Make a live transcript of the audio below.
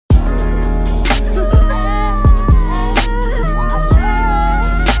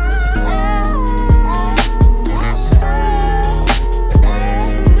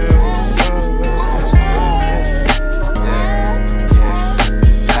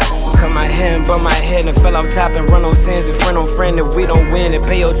here and butt my head and fell off top and run on sins and friend on friend if we don't win and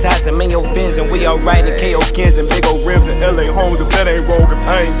pay your ties and man your fins and we alright and KO kins and big old rims and LA homes. If that ain't wrong, if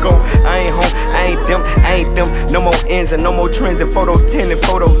I ain't gone, I ain't home, I ain't them. No more ends and no more trends and photo 10 and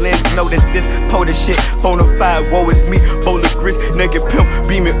photo lens. Notice this, pull this shit, bonafide, woe is me, bowl of grits, naked pimp,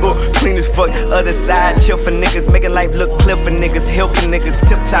 beam it up, clean as fuck. Other side, chill for niggas, making life look clear for niggas, hill for niggas,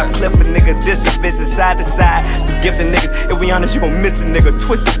 tip top cliff for niggas, this the vision, side to side, some gifted niggas. If we honest, you gon' miss a nigga,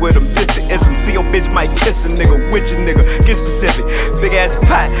 twisted with them, this the ism. See your bitch might kiss a nigga, with your nigga, get specific. Big ass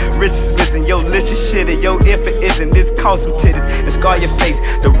pot, wrist is missing, yo list is shitty, yo if it isn't, this cause some titties, and scar your face.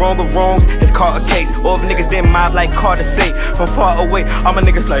 The wrong of wrongs is called a case, or if niggas didn't mob like Carter say, from far away, all my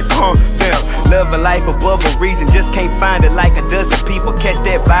niggas like calm down. Live a life above a reason, just can't find it like a dozen people. Catch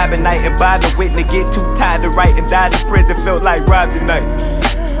that vibe at night and buy the witness, get too tired to write and died in prison, felt like Rob tonight.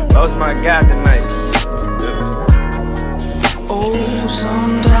 Lost my guy tonight. Oh,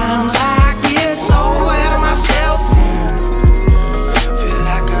 sometimes I get so out of myself. Feel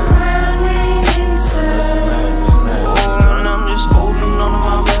like I'm running in circles. Oh, and I'm just holding on to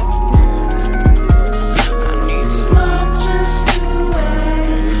my breath. I need smoke just to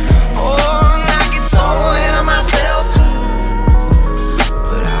exhale. Oh, and I get so out of myself,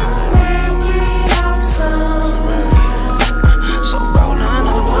 but I make it out somewhere. So roll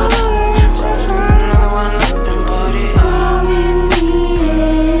another one, another one up and put it all in the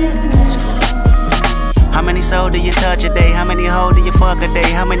end. How many souls do you touch a day? How many hoes do you fuck a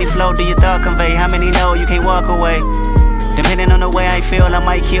day? How many flow do you thought convey? How many know you can't walk away? Depending on the way I feel, I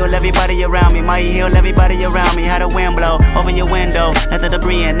might kill everybody around me, might heal everybody around me. How the wind blow, open your window, let the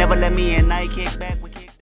debris in, never let me in. I kick back with